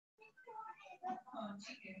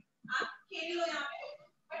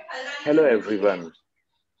Hello everyone.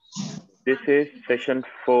 This is session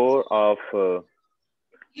 4 of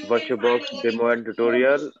VirtuBox demo and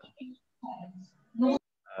tutorial.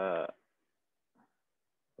 Uh,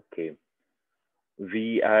 okay,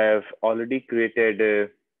 we have already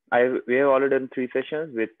created. We have already done 3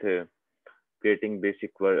 sessions with creating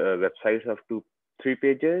basic websites of 3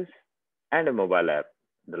 pages and a mobile app.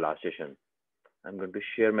 The last session. I'm going to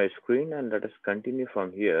share my screen and let us continue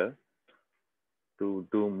from here to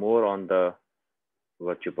do more on the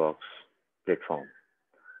VirtuBox platform.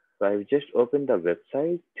 So I've just opened the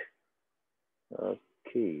website.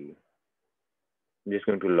 Okay. I'm just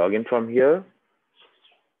going to log in from here.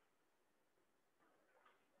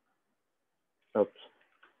 Oops.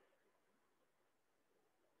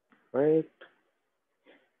 Right.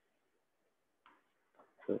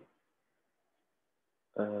 So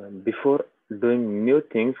before doing new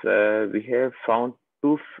things, we have found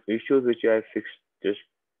 2 issues which I fixed. Just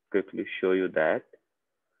quickly show you that.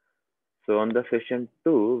 So on the session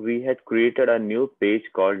 2, we had created a new page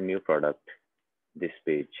called new product, this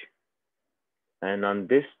page. And on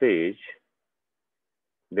this page,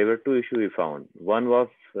 there were 2 issues we found. One was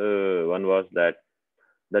that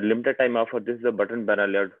the limited time offer, this is a button banner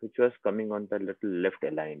layout, which was coming on the little left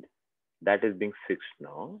aligned. That is being fixed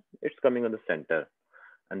now. It's coming on the center.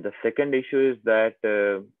 And the second issue is that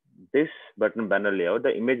this button banner layout,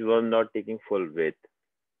 the image was not taking full width.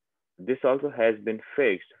 This also has been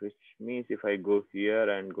fixed, which means if I go here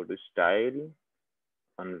and go to style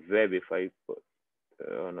on web, if I put,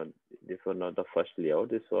 no, this was not the first layout,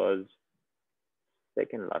 this was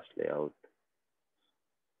second last layout.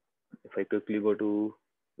 If I quickly go to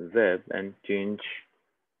web and change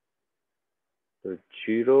to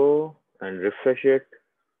 0 and refresh it,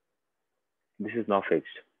 this is now fixed.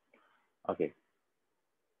 Okay.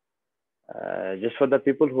 Just for the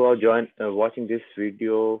people who are watching this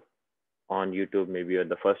video on YouTube, maybe at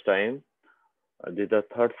the first time, this is the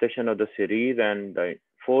 3rd session of the series and the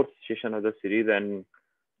 4th session of the series, and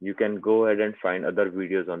you can go ahead and find other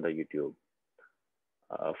videos on the YouTube.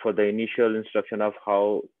 For the initial instruction of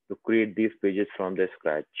how to create these pages from the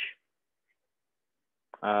scratch.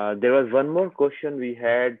 There was one more question we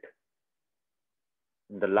had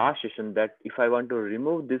in the last session, that if I want to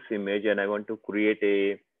remove this image and I want to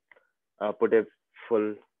create put a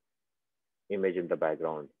full image in the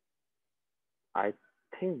background. I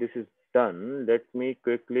think this is done. Let me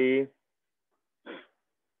quickly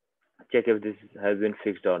check if this has been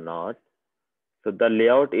fixed or not. So the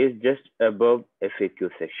layout is just above FAQ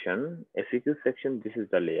section. FAQ section, this is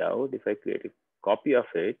the layout. If I create a copy of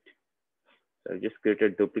it, so I just create a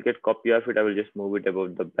duplicate copy of it. I will just move it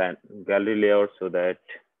above the gallery layout so that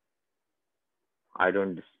I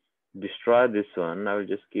don't destroy this one. I will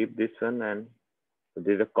just keep this one, and so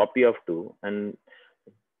there's a copy of 2. And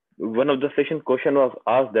one of the session question was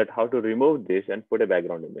asked that how to remove this and put a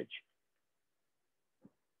background image.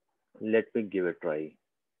 Let me give it a try.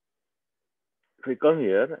 If we come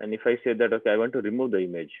here and if I say that, okay, I want to remove the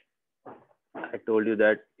image. I told you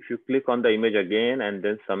that if you click on the image again and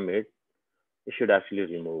then submit, it should actually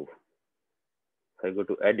remove. If I go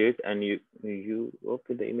to edit and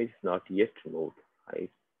okay, the image is not yet removed. I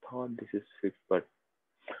thought this is fixed, but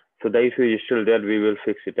so the issue is still there. We will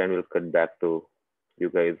fix it and we'll cut back to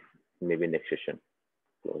you guys maybe next session.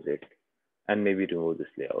 Close it and maybe remove this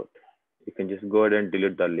layout. You can just go ahead and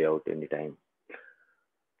delete the layout anytime.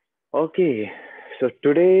 Okay, so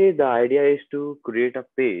today the idea is to create a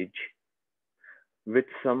page with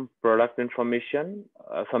some product information,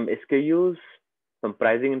 some SKUs, some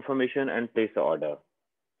pricing information, and place an order.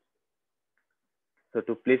 So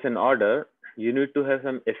to place an order, you need to have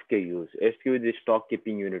some SKUs. SKU is a stock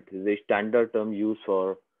keeping unit. It's a standard term used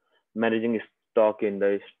for managing stock in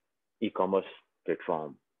the e-commerce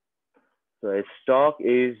platform. So a stock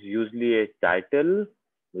is usually a title.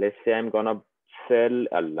 Let's say I'm gonna sell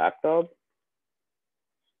a laptop.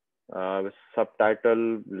 With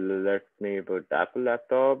subtitle, let me put Apple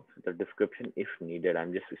laptop. The description if needed.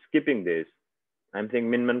 I'm just skipping this. I'm saying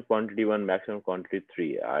minimum quantity 1, maximum quantity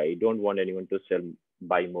 3. I don't want anyone to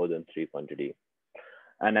buy more than 3 quantity.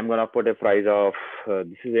 And I'm gonna put a price of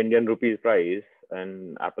this is Indian rupees price,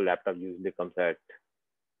 and Apple laptop usually comes at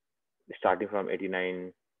starting from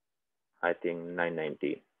 89, I think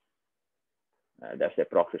 990. That's the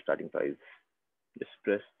approximate starting price. Just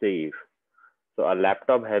press save. So our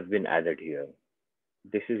laptop has been added here.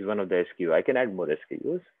 This is one of the SKU. I can add more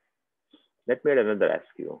SKUs. Let me add another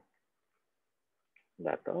SKU.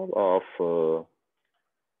 Laptop of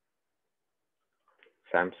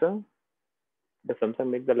Samsung. Does Samsung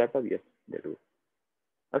make the laptop? Yes, they do.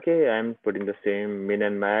 Okay, I'm putting the same min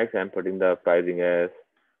and max. I'm putting the pricing as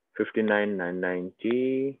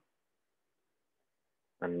 59,990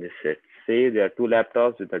 and this set. Say there are two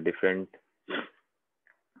laptops with a different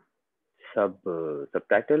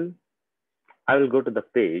subtitle. I will go to the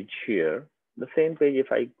page here. The same page, if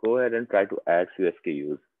I go ahead and try to add few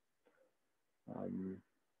SKUs. Um,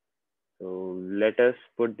 so let us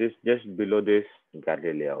put this just below this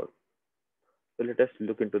gallery layout. So let us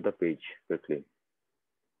look into the page quickly.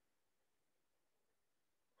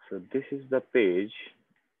 So this is the page.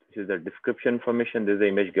 This is the description information. This is the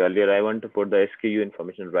image gallery. I want to put the SKU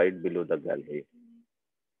information right below the gallery.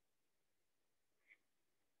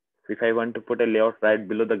 So if I want to put a layout right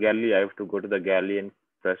below the gallery, I have to go to the gallery and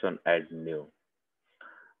press on add new.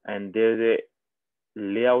 And there's a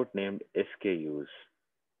layout named SKUs.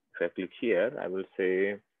 If I click here, I will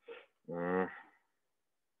say, I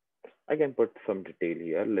can put some detail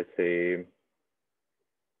here. Let's say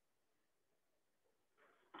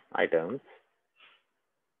items.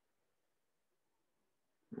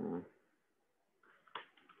 Mm,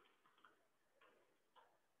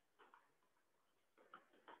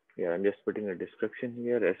 Yeah, I'm just putting a description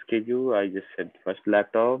here. SKU, I just said first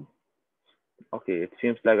laptop. Okay, it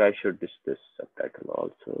seems like I should this subtitle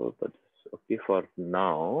also, but it's okay for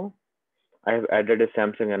now. I have added a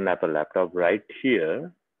Samsung and Apple laptop right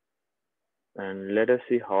here. And let us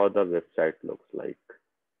see how the website looks like.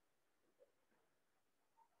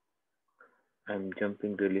 I'm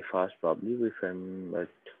jumping really fast probably if but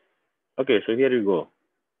okay, so here you go.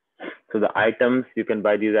 So the items, you can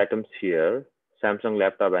buy these items here, Samsung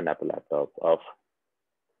laptop and Apple laptop of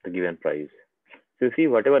the given price. So you see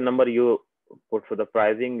whatever number you put for the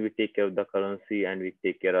pricing, we take care of the currency and we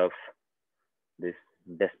take care of this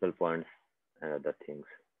decimal points and other things.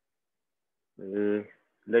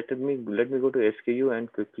 Let me go to SKU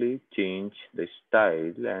and quickly change the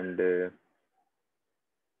style and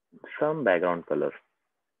some background color.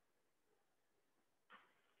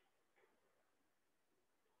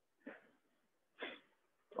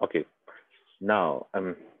 Okay, now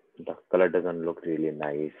the color doesn't look really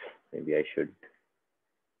nice. Maybe I should.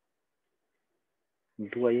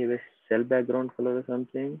 Do I have a cell background color or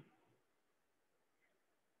something?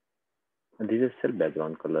 And this is cell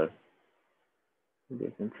background color. Maybe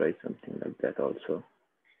I can try something like that also.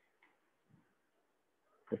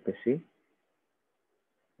 Let me see.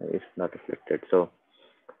 It's not reflected. So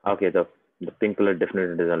okay, the pink color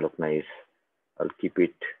definitely doesn't look nice. I'll keep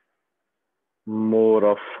it more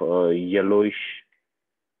of yellowish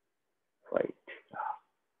white.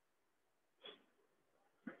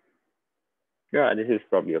 Yeah, this is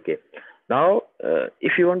probably okay. Now,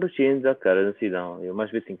 if you want to change the currency now, you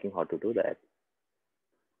must be thinking how to do that.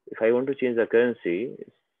 If I want to change the currency,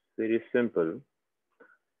 it's very simple.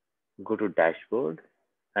 Go to dashboard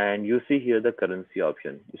and you see here the currency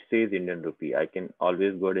option. It says Indian rupee. I can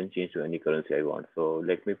always go ahead and change to any currency I want. So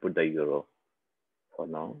let me put the euro for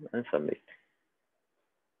now and submit.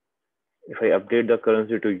 If I update the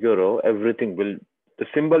currency to euro, the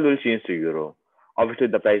symbol will change to euro. Obviously,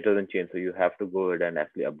 the price doesn't change, so you have to go ahead and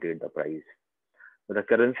actually update the price. So the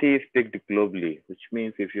currency is picked globally, which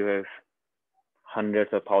means if you have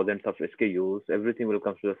hundreds or thousands of SKUs, everything will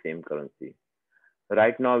come to the same currency.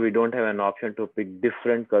 Right now, we don't have an option to pick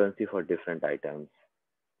different currency for different items.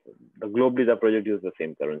 Globally, the project uses the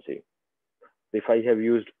same currency. If I have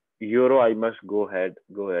used euro, I must go ahead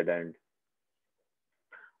and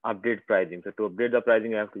update pricing. So to update the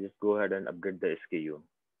pricing, I have to just go ahead and update the SKU.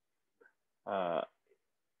 Uh,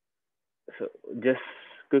 so just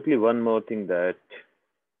quickly, one more thing that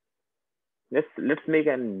let's make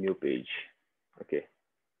a new page. Okay,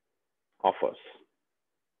 offers,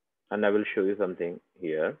 and I will show you something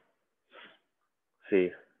here. See,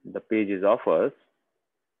 the page is offers,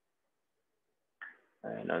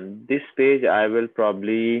 and on this page, I will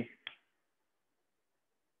probably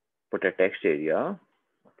put a text area.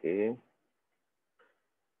 Okay,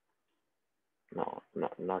 no,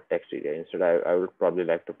 not text area. Instead, I would probably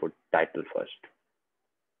like to put title first.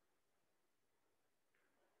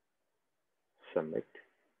 Submit,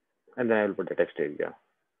 and then I will put a text area.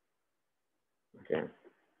 Okay.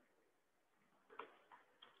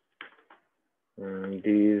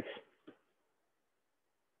 These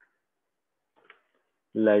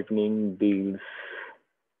lightning deals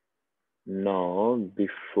now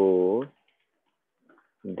before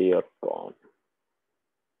they are gone.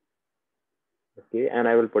 Okay, and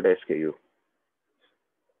I will put SKU.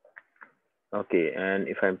 Okay, and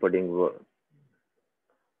if I'm putting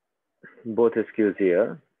both SKUs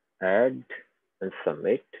here, add and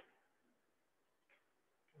submit.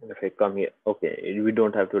 And if I come here, okay, we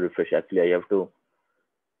don't have to refresh. Actually, I have to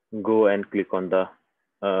go and click on the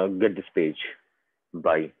get this page,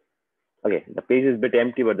 buy. Okay, the page is a bit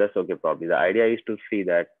empty, but that's okay probably. The idea is to see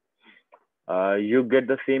that you get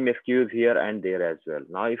the same SKUs here and there as well.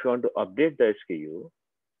 Now, if you want to update the SKU,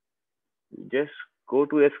 just go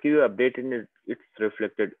to SKU update and it's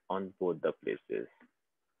reflected on both the places.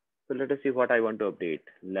 So let us see what I want to update.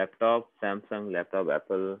 Laptop, Samsung, laptop,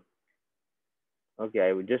 Apple. Okay,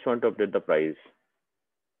 I would just want to update the price.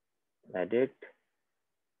 Edit.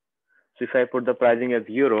 So if I put the pricing as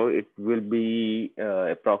euro, it will be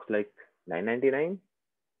approx like 9.99,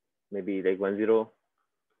 maybe like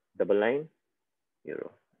 1099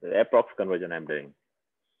 euro. The approx conversion I'm doing.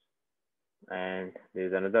 And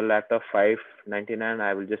there's another laptop 599.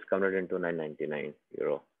 I will just convert it into 9.99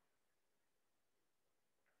 euro.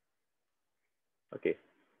 Okay,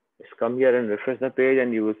 just come here and refresh the page,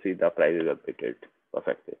 and you will see the price is updated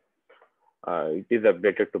perfectly. It is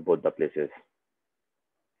updated to both the places.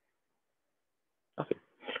 Okay,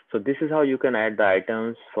 so this is how you can add the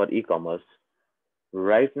items for e-commerce.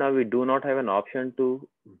 Right now, we do not have an option to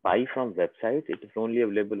buy from websites. It is only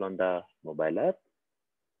available on the mobile app.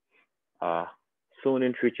 Soon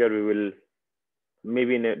in future, we will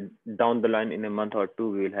maybe down the line in a month or two,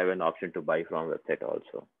 we will have an option to buy from website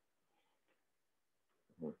also.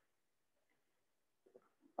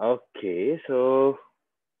 Okay, so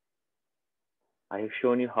I have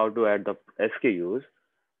shown you how to add the SKUs.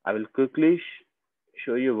 I will quickly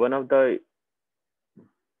show you one of the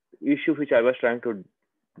issues which I was trying to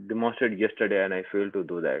demonstrate yesterday and I failed to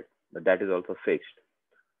do that, but that is also fixed.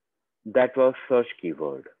 That was search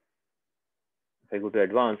keyword. If I go to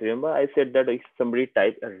advanced, remember I said that if somebody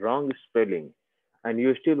typed a wrong spelling and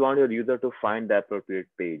you still want your user to find the appropriate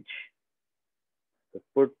page, so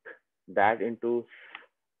put that into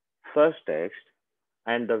search text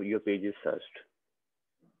and your page is searched.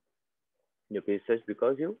 Your page searched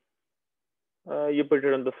because you put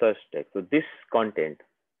it on the search text. So this content,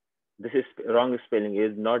 this is wrong spelling,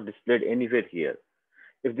 is not displayed anywhere here.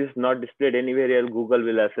 If this is not displayed anywhere here, Google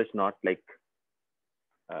will as such not like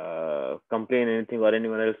complain anything, or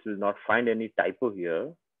anyone else will not find any typo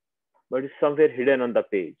here, but it's somewhere hidden on the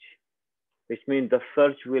page, which means the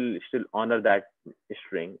search will still honor that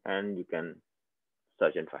string and you can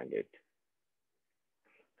search and find it.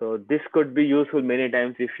 So this could be useful many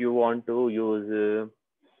times if you want to use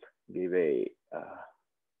you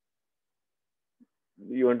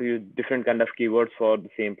want to use different kind of keywords for the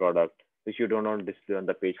same product which you don't want to display on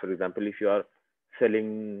the page. For example, if you are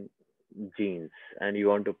selling jeans and you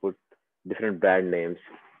want to put different brand names,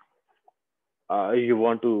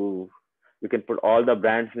 you can put all the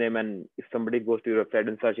brand's name, and if somebody goes to your website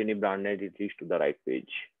and search any brand name, it leads to the right page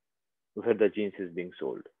where the jeans is being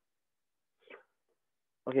sold.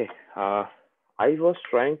 Okay, I was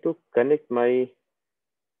trying to connect my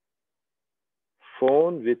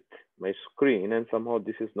phone with my screen and somehow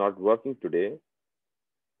this is not working today.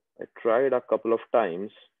 I tried a couple of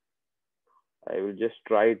times. I will just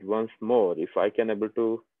try it once more. If I can able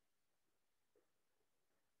to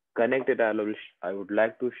connect it, I would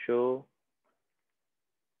like to show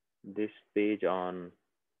this page on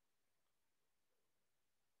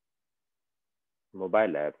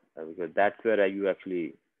mobile app because that's where you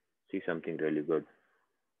actually see something really good.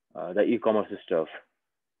 The e-commerce stuff.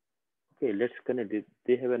 Okay, let's connect it.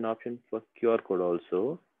 They have an option for QR code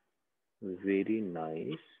also. Very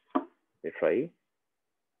nice. If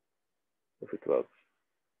it works.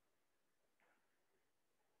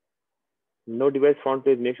 No device found.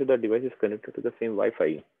 Please make sure the device is connected to the same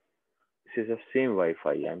Wi-Fi. This is the same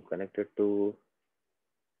Wi-Fi. I'm really connected to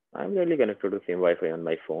the same Wi-Fi on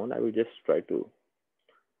my phone. I will just try to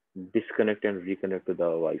disconnect and reconnect to the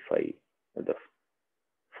Wi-Fi of the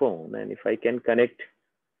phone. And if I can connect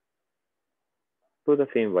to the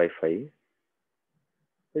same Wi-Fi,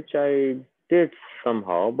 which I did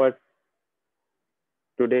somehow, but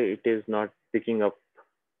today it is not picking up.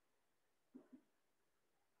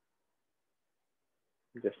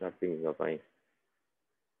 Just not picking up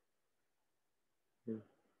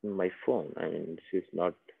my phone. I mean, this is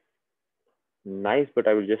not nice, but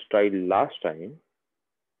I will just try last time.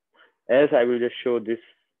 Else, I will just show this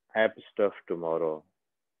app stuff tomorrow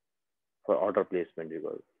for order placement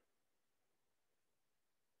because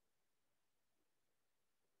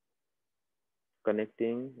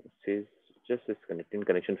connecting says just is connecting,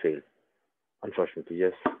 connection failed. Unfortunately,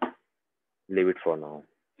 just leave it for now.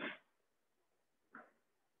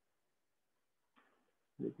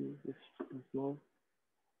 Maybe this is more.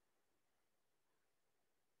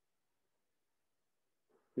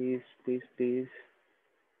 Please, please, please.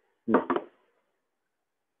 No.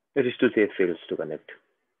 It is still says fails to connect.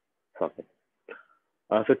 Okay.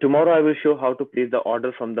 So tomorrow I will show how to place the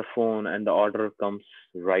order from the phone, and the order comes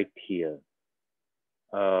right here.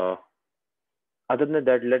 Uh, Other than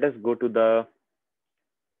that, let us go to the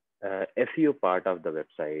SEO part of the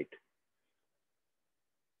website.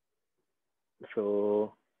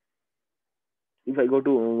 So if I go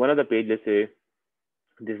to one of the page, let's say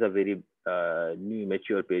this is a very new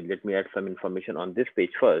mature page. Let me add some information on this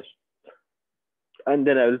page first, and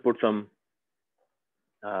then I will put some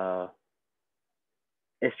uh,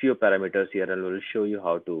 SEO parameters here, and we'll show you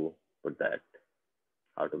how to put that,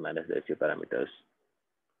 how to manage the SEO parameters.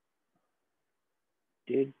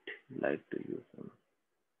 Did like to use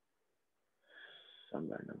some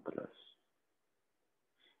random colors.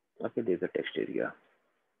 Okay, there's a text area.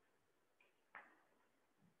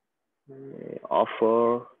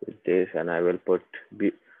 Offer with this, and I will put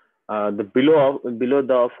the below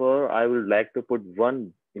the offer. I would like to put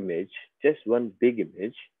one image, just one big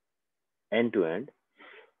image, end to end,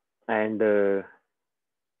 and a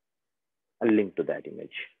link to that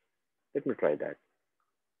image. Let me try that.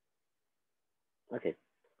 Okay,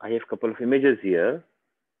 I have a couple of images here,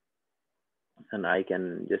 and I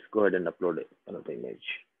can just go ahead and upload another image.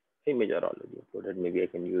 Image are already uploaded. Maybe I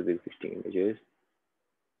can use existing images.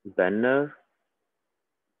 Banner.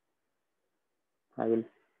 I will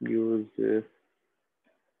use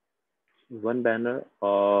one banner.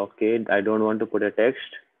 Okay, I don't want to put a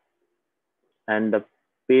text, and the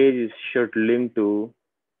page should link to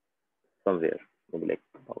somewhere, maybe like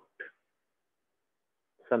about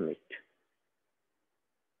submit.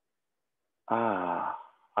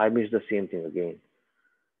 I missed the same thing again.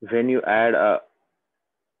 When you add a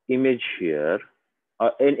image here,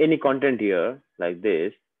 any content here like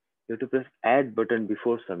this, you have to press add button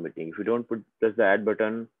before submitting. If you don't press the add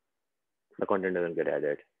button, the content doesn't get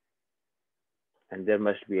added. And there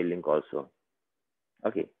must be a link also.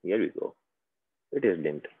 Okay, here we go. It is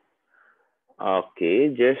linked. Okay,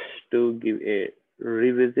 just to give a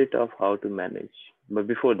revisit of how to manage. But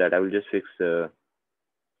before that, I will just fix the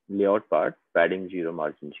layout part, padding 0,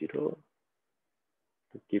 margin 0,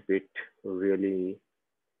 to keep it really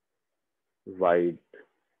wide.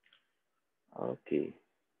 Okay,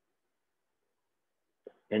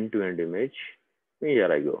 end-to-end image.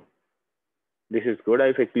 Here I go. This is good.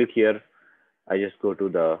 If I click here, I just go to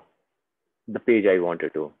the page I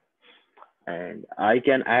wanted to. And I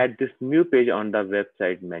can add this new page on the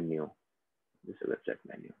website menu. This is a website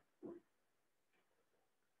menu.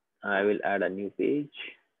 I will add a new page.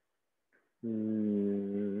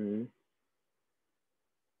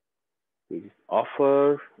 Page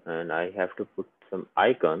offer, and I have to put some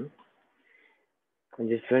icon. I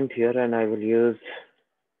just went here and I will use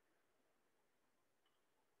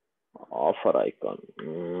offer icon.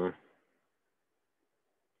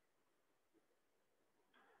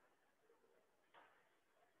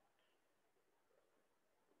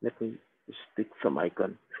 Let me just pick some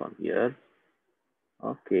icon from here.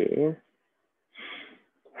 Okay.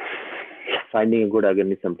 Finding a good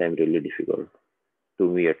icon is sometimes really difficult, to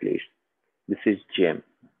me at least. This is GEM,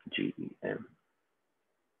 GEM.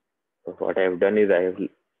 So what I have done is I have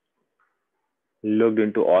looked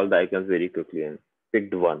into all the icons very quickly and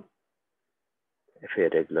picked one, FA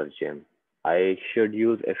regular gem. I should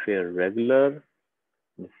use FA regular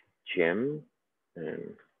gem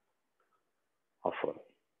and offer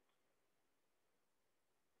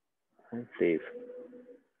and save.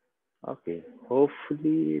 Okay,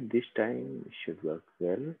 hopefully this time it should work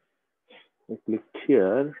well. I click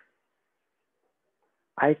here,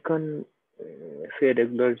 icon FA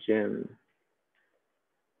regular gem.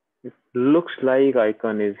 It looks like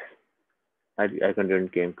icon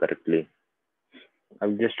didn't came correctly.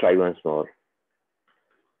 I'll just try once more.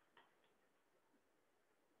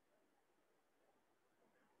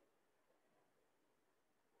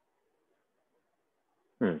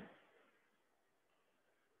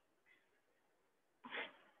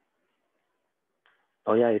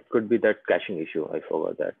 Oh yeah, it could be that caching issue. I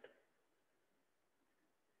forgot that.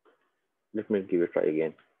 Let me give it a try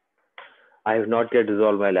again. I have not yet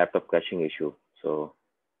resolved my laptop caching issue, so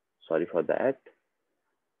sorry for that.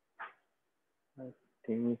 I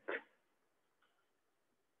think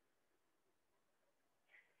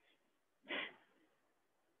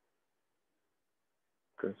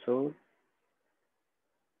console.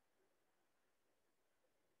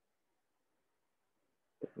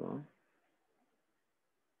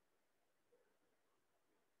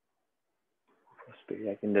 First page.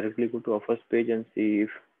 I can directly go to our first page and see if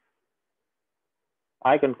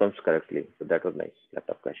icon comes correctly. So that was nice.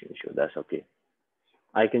 Laptop caching issue. That's okay.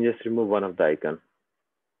 I can just remove one of the icon.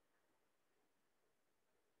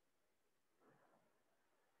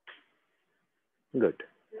 Good.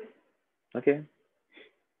 Okay.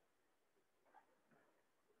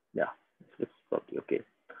 Yeah. It's probably okay.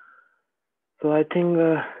 So I think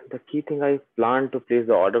the key thing I plan to place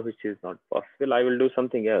the order which is not possible. I will do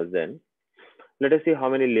something else then. Let us see how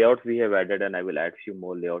many layouts we have added, and I will add few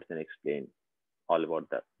more layouts and explain all about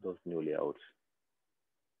those new layouts.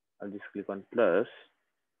 I'll just click on plus.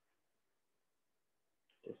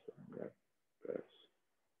 Just plus.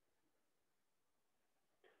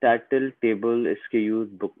 Title, table, SKUs,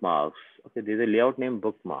 bookmarks. Okay, there's a layout named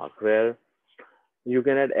bookmark where you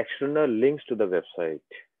can add external links to the website.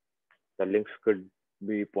 The links could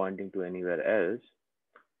be pointing to anywhere else.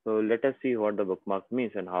 So let us see what the bookmark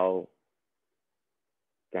means and how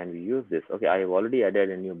can we use this. Okay, I have already added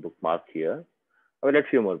a new bookmark here. I will add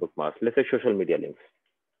few more bookmarks. Let's say social media links.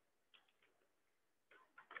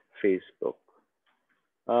 Facebook.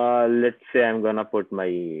 Let's say I'm gonna put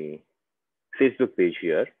my Facebook page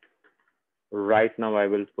here. Right now I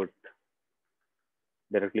will put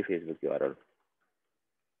directly Facebook URL.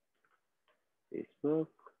 Facebook.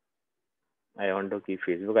 I want to keep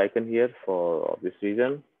Facebook icon here for obvious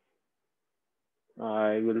reason.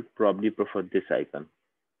 I will probably prefer this icon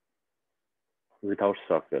without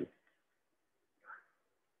circle.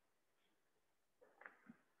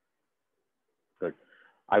 Good.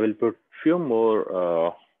 I will put few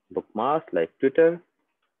more bookmarks like Twitter.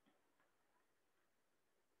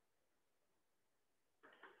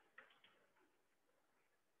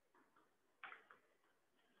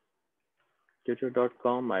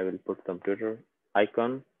 Twitter.com. I will put some Twitter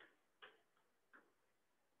icon.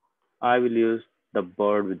 I will use the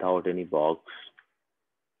bird without any box.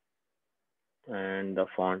 And the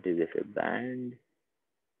font is a band.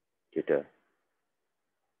 Twitter.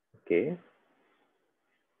 Okay.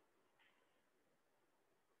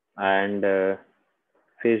 And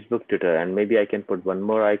Facebook, Twitter, and maybe I can put one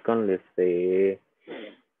more icon. Let's say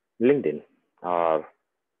LinkedIn or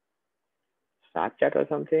Snapchat or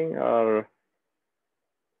something. Or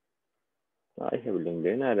I have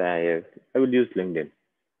LinkedIn, and I will use LinkedIn.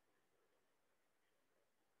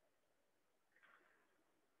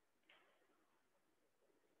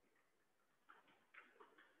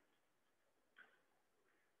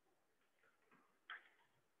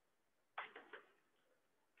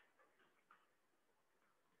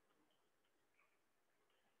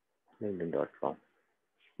 LinkedIn.com.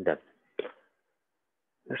 Done.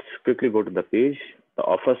 Let's quickly go to the page, the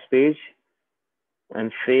offers page,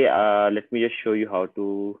 and say, let me just show you how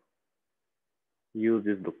to use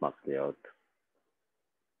this bookmark layout.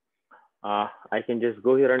 I can just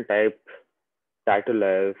go here and type title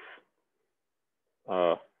as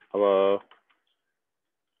our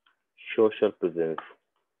social presence.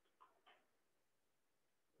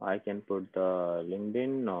 I can put the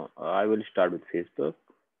LinkedIn. No, I will start with Facebook,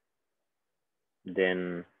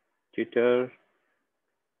 then Twitter,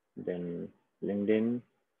 then LinkedIn,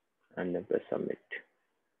 and then press submit.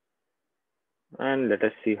 And let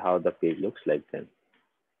us see how the page looks like then.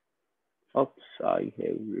 Oops, I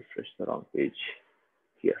have refreshed the wrong page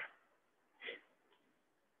here.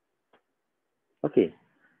 Okay,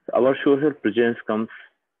 so our social presence comes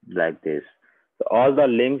like this. So all the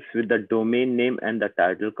links with the domain name and the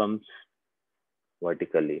title comes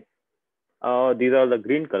vertically. These are the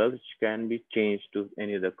green colors which can be changed to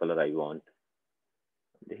any other color I want.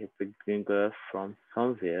 They have picked green color from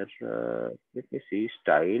somewhere. Let me see,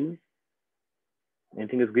 style.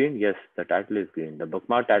 Anything is green? Yes, the title is green. The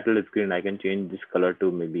bookmark title is green. I can change this color to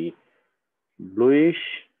maybe bluish.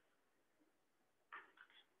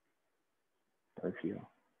 Let's see how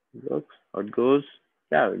it looks, how it goes.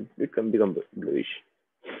 Yeah, it can become bluish.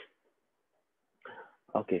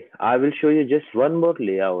 Okay, I will show you just one more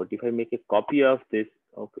layout. If I make a copy of this,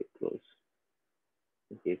 okay, close.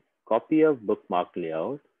 Okay, copy of bookmark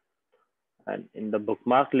layout. And in the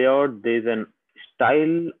bookmark layout, there's an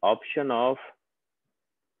style option of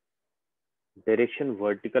direction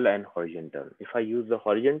vertical and horizontal. If I use the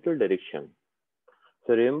horizontal direction,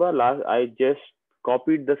 so remember last I just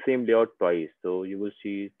copied the same layout twice. So you will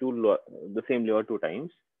see the same layout two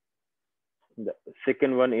times. The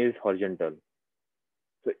second one is horizontal.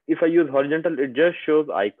 So if I use horizontal, it just shows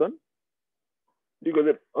icon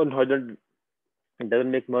because on horizontal it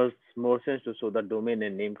doesn't make more sense to show the domain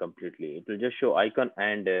and name completely. It will just show icon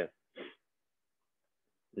and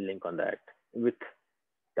link on that with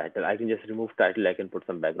title. I can just remove title. I can put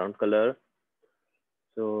some background color.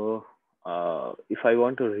 So if I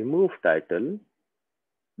want to remove title,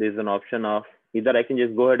 there's an option of either I can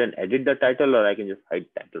just go ahead and edit the title or I can just hide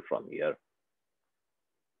title from here.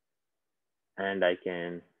 And I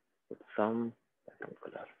can put some background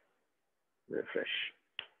color, refresh.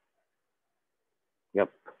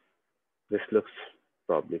 Yep, this looks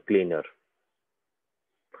probably cleaner.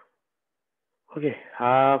 Okay,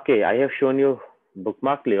 okay, I have shown you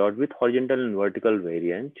bookmark layout with horizontal and vertical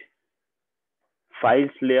variant.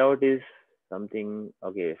 Files layout is something,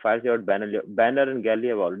 okay, files layout, banner and gallery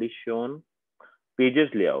have already shown. Pages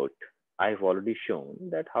layout, I've already shown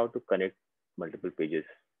that how to connect multiple pages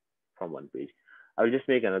from one page. I will just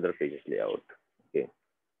make another pages layout. Okay.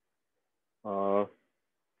 Uh,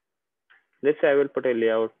 let's say I will put a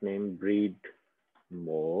layout name breed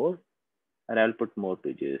more, and I'll put more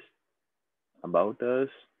pages. About us,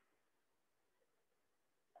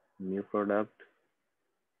 new product.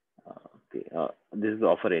 Okay. This is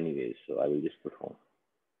offer anyways, so I will just put home.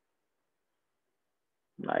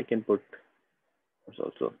 I can put this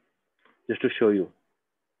also just to show you.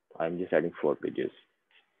 I'm just adding 4 pages.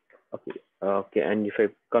 Okay. Okay. And if I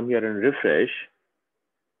come here and refresh,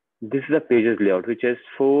 this is the pages layout, which has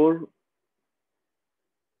 4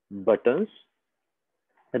 buttons.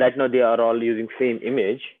 Right now, they are all using same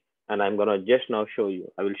image, and I'm gonna just now show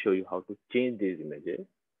you. I will show you how to change these images.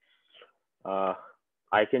 Uh,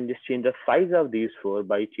 I can just change the size of these 4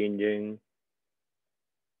 by changing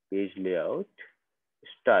page layout,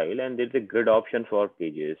 style, and there's a grid option for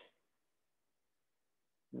pages.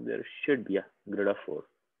 There should be a grid of 4.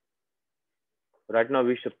 Right now,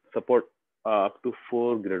 we should support up to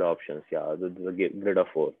 4 grid options. Yeah, the grid of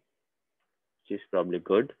 4, which is probably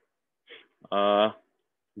good.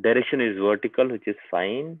 Direction is vertical, which is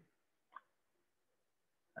fine.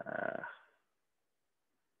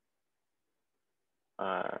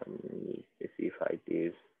 Let's see if height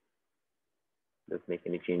is, doesn't make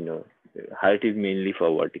any change. No, height is mainly for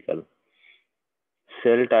vertical.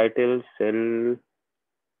 Cell title, cell.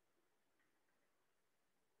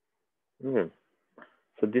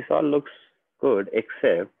 So this all looks good,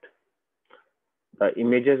 except the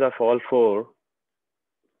images of all 4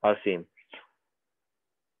 are same.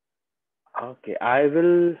 Okay, I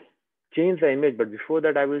will change the image, but before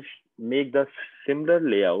that, I will make the similar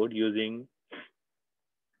layout using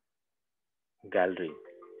gallery,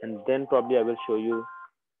 and then probably I will show you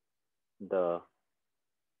the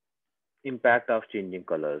impact of changing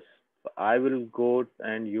colors. So I will go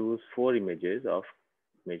and use 4 images of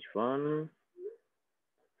image 1,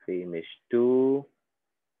 say image 2,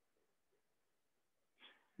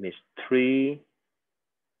 image 3,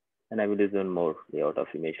 and I will use one more layout of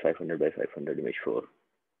image 500 by 500, image 4.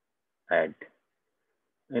 Add.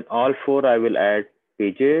 In all 4, I will add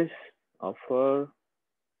pages, offer,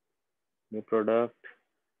 new product,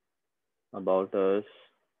 about us,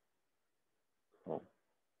 home.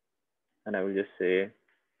 And I will just say,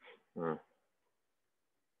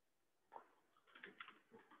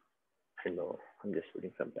 hello, I'm just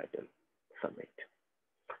putting some title, submit.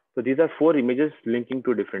 So these are 4 images linking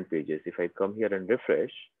to different pages. If I come here and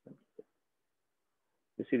refresh,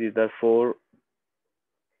 you see these are 4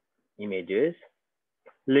 images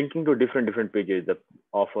linking to different pages, the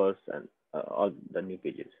offers and all the new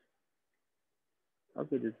pages.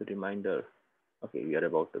 Okay, this is a reminder. Okay, we are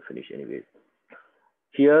about to finish anyways.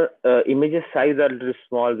 Here, images size are a little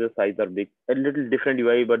small, the size are big, a little different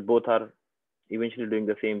UI, but both are eventually doing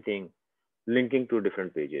the same thing, linking to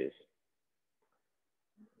different pages.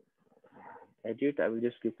 Edit, I will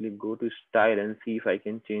just quickly go to style and see if I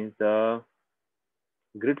can change the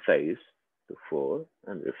grid size to 4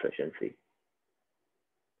 and refresh and see.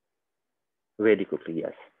 Very quickly,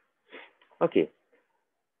 yes. Okay.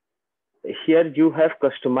 Here you have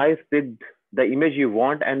customized the image you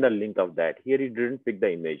want and the link of that. Here you didn't pick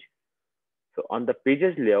the image. So on the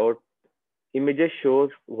pages layout, images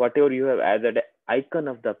shows whatever you have added icon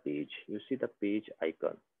of the page. You see the page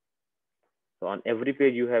icon. So on every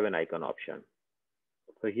page you have an icon option.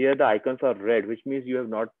 So here the icons are red, which means you have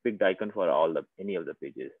not picked icon for any of the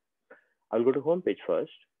pages. I'll go to home page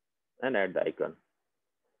first and add the icon.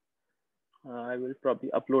 I will probably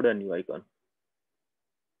upload a new icon.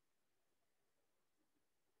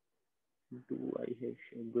 Do I have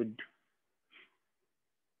a good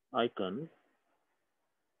icon?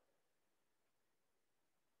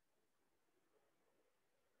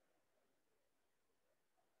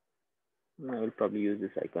 I will probably use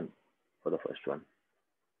this icon for the first one.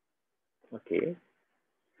 Okay.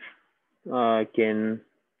 I can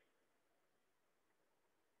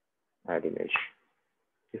add image.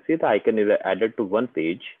 You see the icon is added to one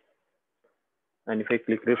page. And if I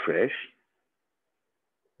click refresh,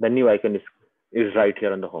 the new icon is right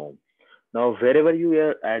here on the home. Now, wherever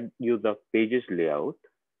you use the pages layout,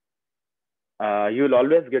 you will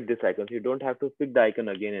always get this icon. So you don't have to pick the icon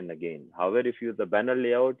again and again. However, if you use the banner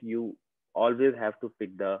layout, you always have to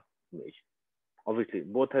pick the image. Obviously,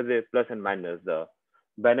 both have a plus and minus. The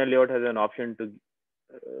Banner layout has an option to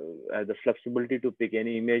has the flexibility to pick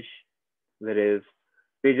any image, whereas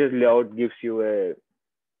pages layout gives you a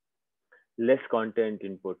less content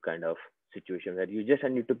input kind of situation where you just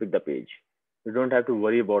need to pick the page. You don't have to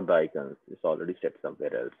worry about the icons. It's already set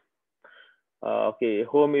somewhere else. Okay,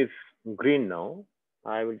 home is green now.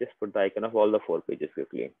 I will just put the icon of all the 4 pages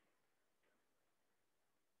quickly.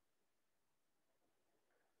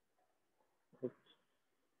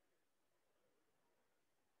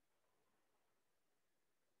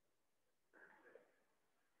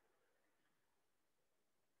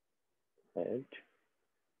 Right.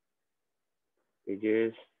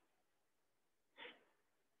 Pages.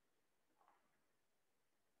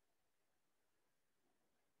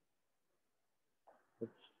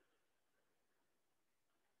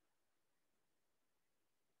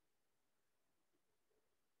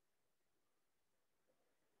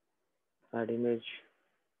 Add image.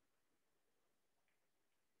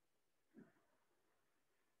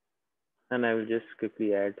 And I will just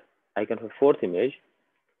quickly add icon for 4th image.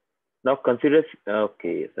 Now consider,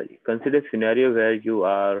 okay, sorry, consider scenario where you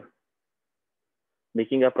are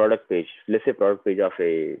making a product page, let's say product page of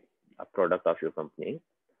a product of your company.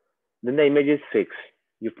 Then the image is fixed.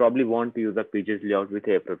 You probably want to use the pages layout with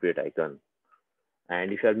the appropriate icon.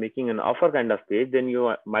 And if you are making an offer kind of page, then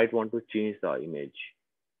you might want to change the image.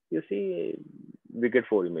 You see, we get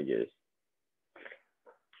 4 images.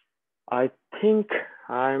 I think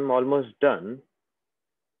I'm almost done.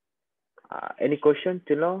 Any question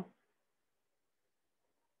till now?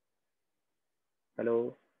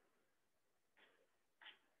 Hello?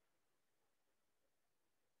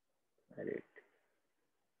 Edit.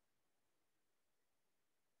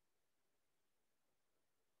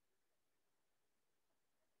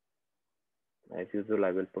 As usual,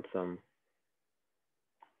 I will put some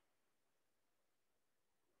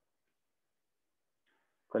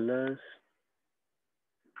colors.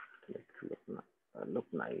 Let's look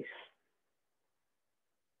nice.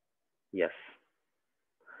 Yes.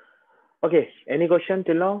 Okay. Any question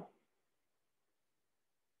till now?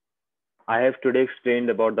 I have today explained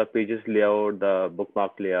about the pages layout, the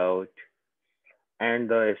bookmark layout, and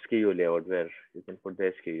the SKU layout where you can put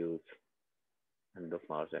the SKUs and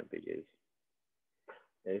bookmarks and pages.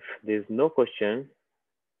 If there's no question,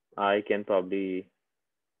 I can probably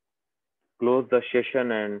close the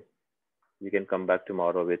session and we can come back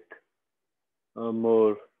tomorrow with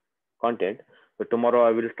more content. But tomorrow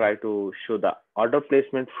I will try to show the order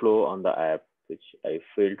placement flow on the app, which I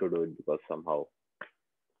failed to do it because somehow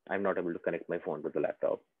I'm not able to connect my phone to the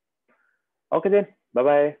laptop. Okay then, bye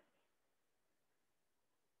bye.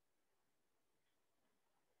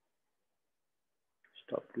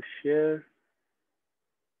 Stop to share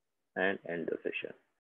and end the session.